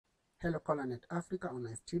Hello Colonet Africa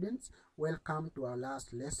online students, welcome to our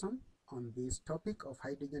last lesson on this topic of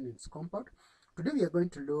hydrogen and its compound. Today we are going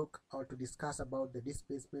to look or to discuss about the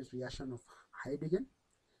displacement reaction of hydrogen,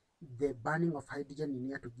 the burning of hydrogen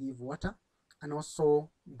in air to give water, and also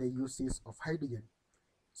the uses of hydrogen.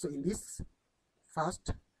 So in this first,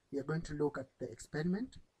 we are going to look at the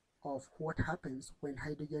experiment of what happens when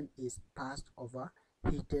hydrogen is passed over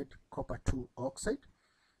heated copper-2 oxide.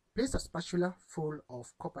 Place a spatula full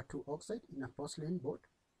of copper-2 oxide in a porcelain board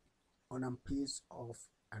on a piece of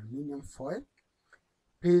aluminium foil.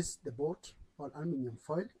 Place the board or aluminium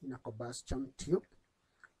foil in a combustion tube.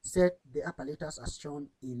 Set the apparatus as shown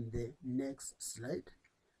in the next slide.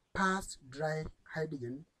 Pass dry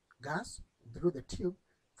hydrogen gas through the tube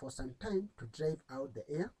for some time to drive out the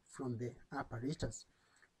air from the apparatus.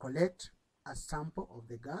 Collect a sample of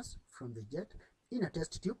the gas from the jet in a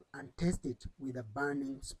test tube and test it with a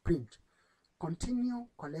burning sprint. Continue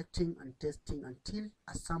collecting and testing until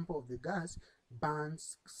a sample of the gas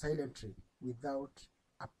burns silently without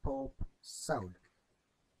a pop sound.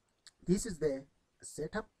 This is the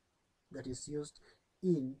setup that is used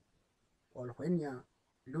in or when you are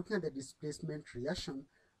looking at the displacement reaction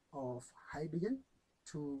of hydrogen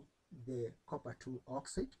to the copper-2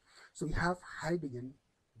 oxide. So we have hydrogen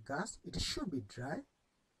gas, it should be dry.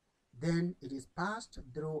 Then it is passed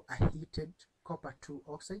through a heated copper-2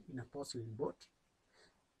 oxide in a porcelain board,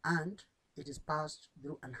 and it is passed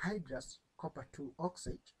through anhydrous copper-2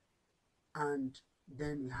 oxide, and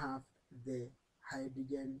then we have the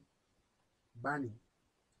hydrogen burning.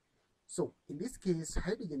 So in this case,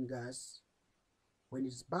 hydrogen gas, when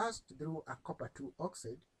it is passed through a copper-2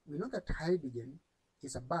 oxide, we know that hydrogen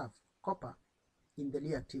is above copper in the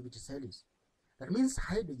reactivity series. That means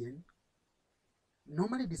hydrogen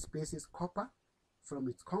normally displaces copper from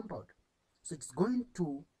its compound. So it's going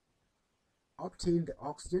to obtain the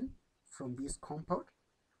oxygen from this compound,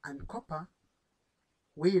 and copper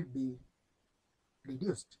will be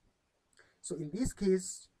reduced. So in this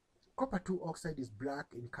case, copper-2 oxide is black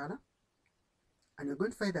in color, and you're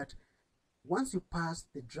going to find that once you pass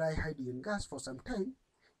the dry hydrogen gas for some time,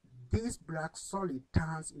 this black solid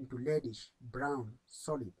turns into reddish brown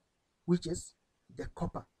solid, which is the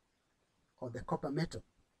copper or the copper metal.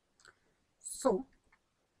 So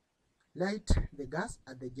light the gas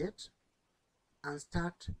at the jet and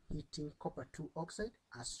start heating copper-2 oxide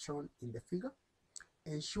as shown in the figure.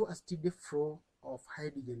 Ensure a steady flow of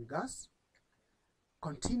hydrogen gas.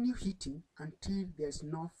 Continue heating until there is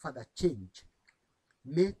no further change.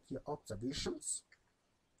 Make your observations.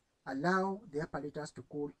 Allow the apparatus to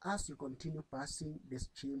cool as you continue passing the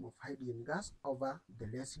stream of hydrogen gas over the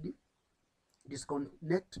residue.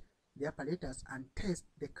 Disconnect the apparatus and test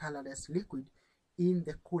the colorless liquid in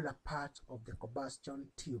the cooler part of the combustion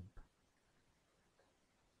tube.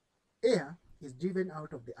 Air is driven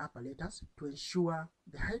out of the apparatus to ensure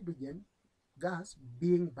the hydrogen gas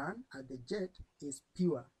being burned at the jet is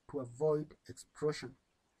pure to avoid explosion.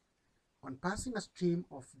 On passing a stream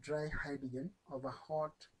of dry hydrogen over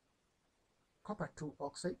hot copper-2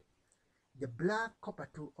 oxide, the black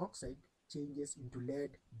copper-2 oxide changes into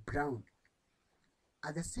red brown.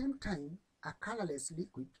 At the same time, a colorless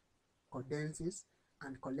liquid condenses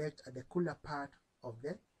and collects at the cooler part of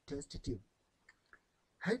the test tube.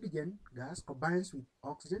 Hydrogen gas combines with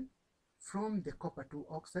oxygen from the copper-2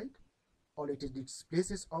 oxide, or it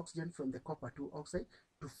displaces oxygen from the copper-2 oxide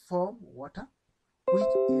to form water, which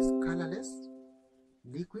is colorless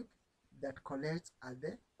liquid that collects at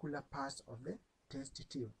the cooler parts of the test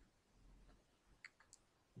tube.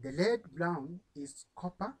 The red-brown is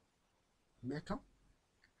copper metal.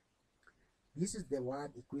 This is the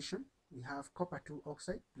word equation. We have copper-2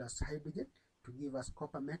 oxide plus hydrogen to give us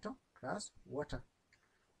copper metal plus water.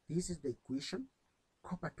 This is the equation.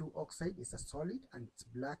 Copper-2 oxide is a solid and it's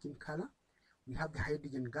black in color. We have the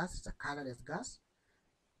hydrogen gas, it's a colorless gas.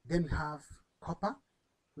 Then we have copper,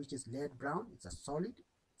 which is lead brown, it's a solid,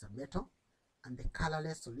 it's a metal. And the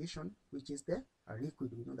colorless solution, which is the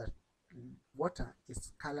liquid. We know that water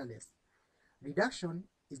is colorless. Reduction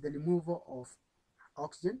is the removal of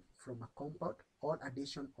oxygen from a compound or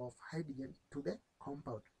addition of hydrogen to the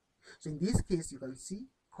compound. So in this case, you can see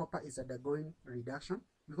copper is undergoing reduction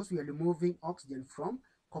because we are removing oxygen from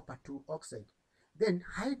copper-2 oxide. Then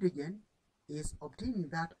hydrogen is obtaining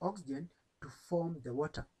that oxygen to form the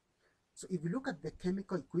water. So if you look at the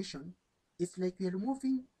chemical equation, it's like we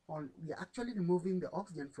are actually removing the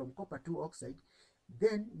oxygen from copper-2 oxide,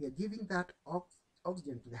 then we are giving that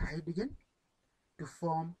oxygen to the hydrogen to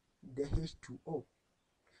form the H2O.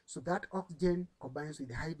 So that oxygen combines with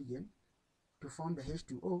the hydrogen to form the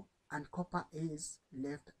H2O, and copper is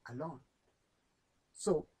left alone.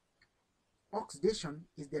 So Oxidation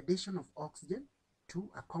is the addition of oxygen to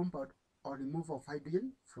a compound or removal of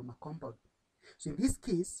hydrogen from a compound. So in this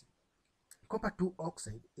case, copper 2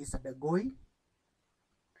 oxide is undergoing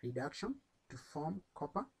reduction to form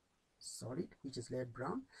copper solid, which is lead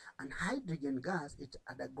brown, and hydrogen gas is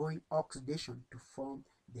undergoing oxidation to form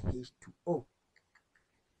the H2O.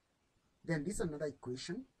 Then this is another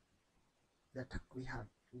equation that we have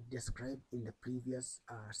described in the previous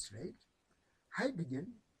slide.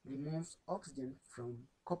 Hydrogen removes oxygen from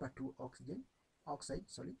copper 2 oxide,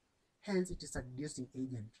 hence it is a reducing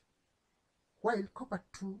agent, while copper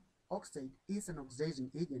 2 oxide is an oxidizing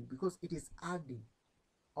agent because it is adding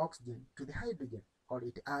oxygen to the hydrogen, or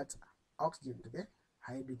it adds oxygen to the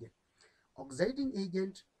hydrogen. Oxidizing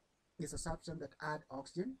agent is a substance that adds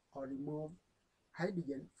oxygen or remove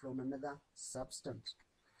hydrogen from another substance.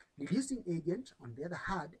 Reducing agent, on the other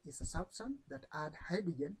hand, is a substance that adds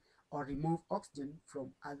hydrogen or remove oxygen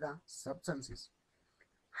from other substances.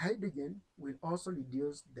 Hydrogen will also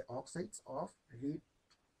reduce the oxides of lead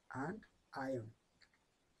and iron.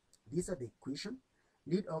 These are the equation.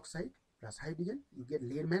 Lead oxide plus hydrogen, you get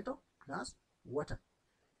lead metal plus water.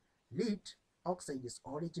 Lead oxide is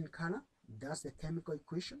orange in color. That's the chemical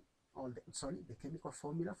equation, or the chemical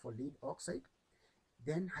formula for lead oxide.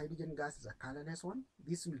 Then hydrogen gas is a colorless one.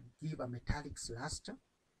 This will give a metallic luster.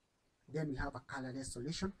 Then we have a colorless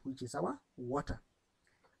solution, which is our water.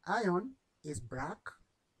 Iron is black,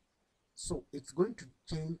 so it's going to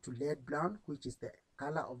change to lead brown, which is the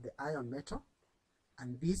color of the iron metal.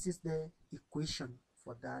 And this is the equation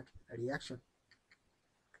for that reaction.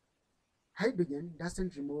 Hydrogen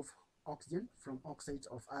doesn't remove oxygen from oxides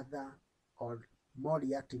of other or more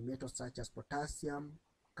reactive metals such as potassium,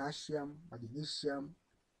 calcium, magnesium,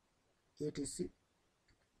 etc.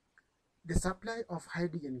 The supply of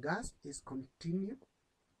hydrogen gas is continued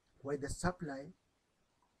while the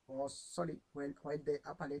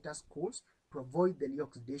apparatus cools to avoid the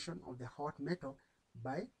reoxidation of the hot metal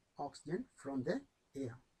by oxygen from the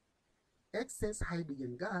air. Excess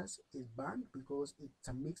hydrogen gas is burned because it's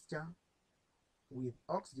a mixture with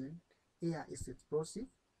oxygen. Air is explosive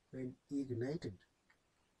when ignited.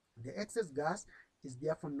 The excess gas is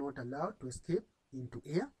therefore not allowed to escape into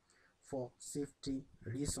air for safety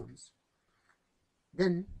reasons.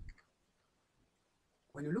 Then,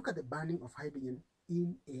 when you look at the burning of hydrogen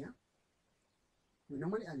in air, we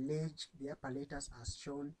normally arrange the apparatus as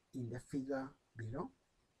shown in the figure below,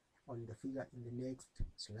 or in the figure in the next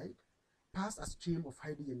slide. Pass a stream of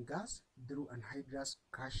hydrogen gas through anhydrous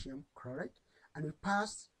calcium chloride, and we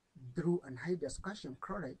pass through anhydrous calcium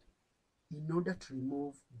chloride in order to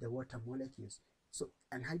remove the water molecules. So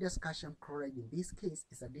anhydrous calcium chloride in this case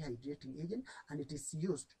is a dehydrating agent, and it is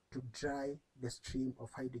used to dry the stream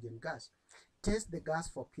of hydrogen gas. Test the gas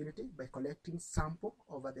for purity by collecting sample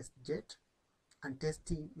over the jet and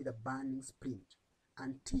testing with a burning splint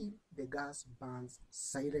until the gas burns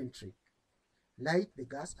silently. Light the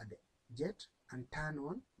gas at the jet and turn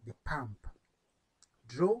on the pump.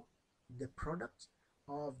 Draw the product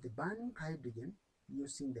of the burning hydrogen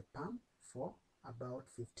using the pump for about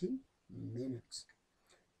 15 minutes.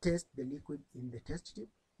 Test the liquid in the test tube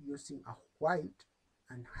using a white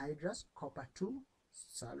anhydrous copper 2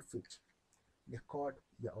 sulfate. Record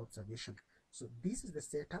your observation. So this is the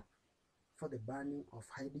setup for the burning of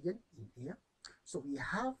hydrogen in air. So we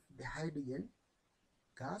have the hydrogen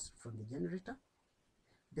gas from the generator.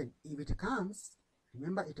 Then if it comes,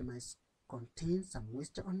 remember it must contain some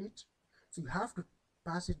moisture on it. So you have to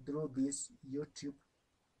pass it through this U-tube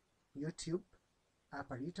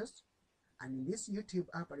apparatus. And in this U-tube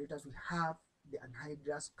apparatus, we have the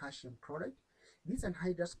anhydrous calcium chloride. This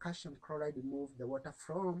anhydrous calcium chloride removes the water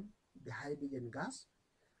from the hydrogen gas,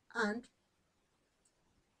 and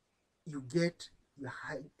you get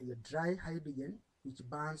your dry hydrogen, which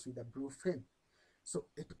burns with a blue flame. So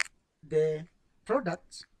the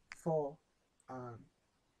product for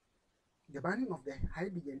the burning of the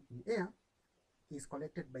hydrogen in air is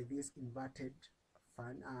collected by this inverted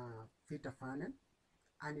filter funnel,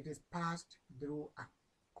 and it is passed through a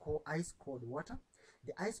ice cold water.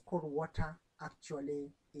 The ice cold water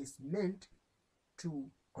actually is meant to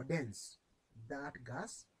condense that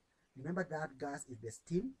gas. Remember, that gas is the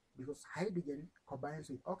steam, because hydrogen combines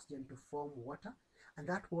with oxygen to form water, and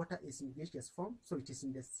that water is in gaseous form, so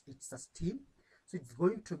it's a steam. So it's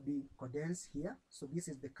going to be condensed here. So this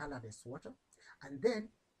is the colorless water, and then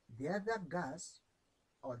the other gas,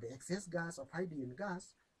 or the excess gas of hydrogen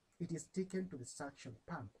gas, it is taken to the suction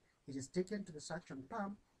pump. It is taken to the suction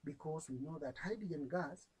pump because we know that hydrogen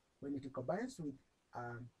gas, when it combines with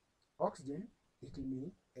oxygen, it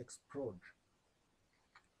may explode.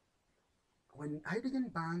 When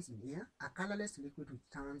hydrogen burns in air, a colorless liquid which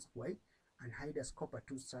turns white anhydrous copper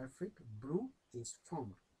 2 sulfate blue is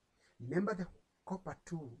formed. Remember the copper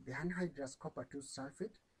 2, the anhydrous copper 2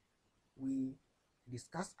 sulfate, we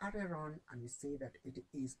discussed earlier on, and we say that it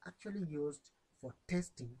is actually used for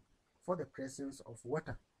testing for the presence of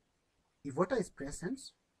water. If water is present,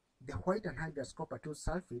 the white anhydrous copper 2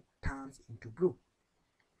 sulfate turns into blue.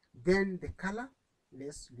 Then the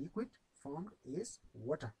colorless liquid formed is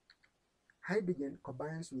water. Hydrogen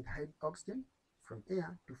combines with oxygen from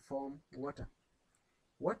air to form water.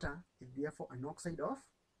 Water is therefore an oxide of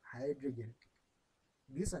hydrogen.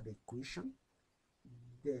 These are the equation,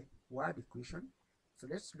 the word equation. So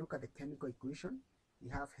let's look at the chemical equation. We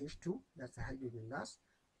have H2, that's the hydrogen gas.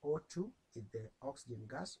 O2 is the oxygen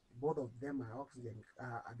gas. Both of them are oxygen.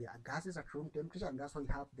 They are gases at room temperature, and that's why we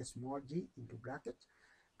have the small g into bracket.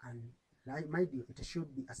 And mind you, it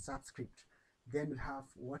should be a subscript. Then we have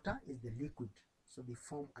water is the liquid, so they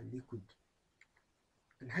form a liquid.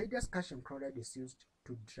 Anhydrous calcium chloride is used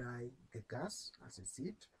to dry the gas, as you see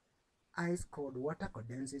it. Ice cold water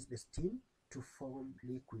condenses the steam to form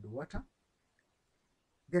liquid water.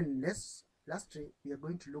 Then lastly, we are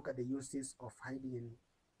going to look at the uses of hydrogen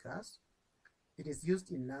gas. It is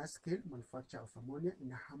used in large-scale manufacture of ammonia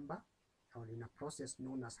in a Humber, or in a process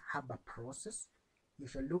known as Haber process. You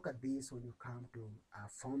shall look at this when you come to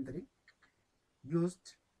foundry.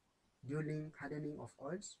 Used during hardening of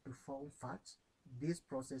oils to form fats. This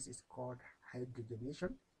process is called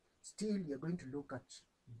hydrogenation. Still, you're going to look at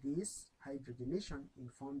this hydrogenation in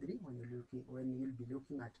foundry when you'll be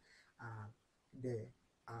looking at the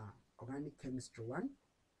organic chemistry 1.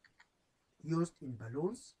 Used in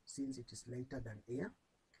balloons since it is lighter than air.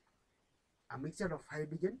 A mixture of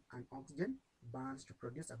hydrogen and oxygen burns to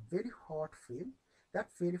produce a very hot flame. That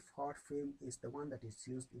very hot flame is the one that is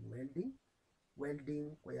used in welding.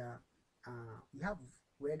 Welding, where we have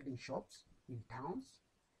welding shops in towns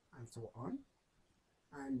and so on,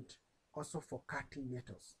 and also for cutting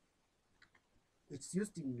metals. It's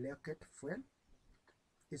used in rocket fuel.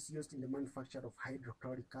 It's used in the manufacture of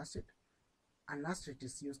hydrochloric acid, and lastly, it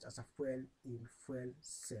is used as a fuel in fuel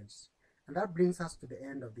cells. And that brings us to the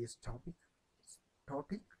end of this topic.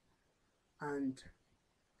 And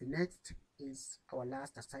the next is our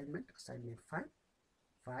last assignment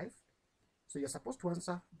 5. So you're supposed to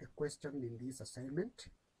answer the question in this assignment.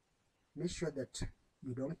 Make sure that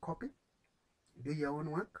you don't copy. Do your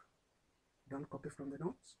own work. Don't copy from the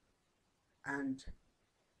notes. And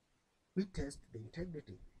we test the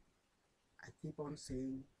integrity. I keep on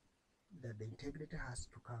saying that the integrity has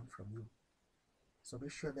to come from you. So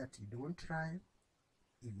make sure that you don't try.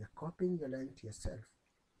 If you're copying, you're lying to yourself.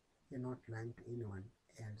 You're not lying to anyone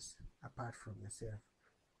else apart from yourself.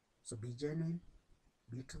 So be genuine,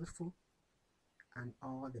 be truthful, and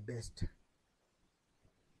all the best.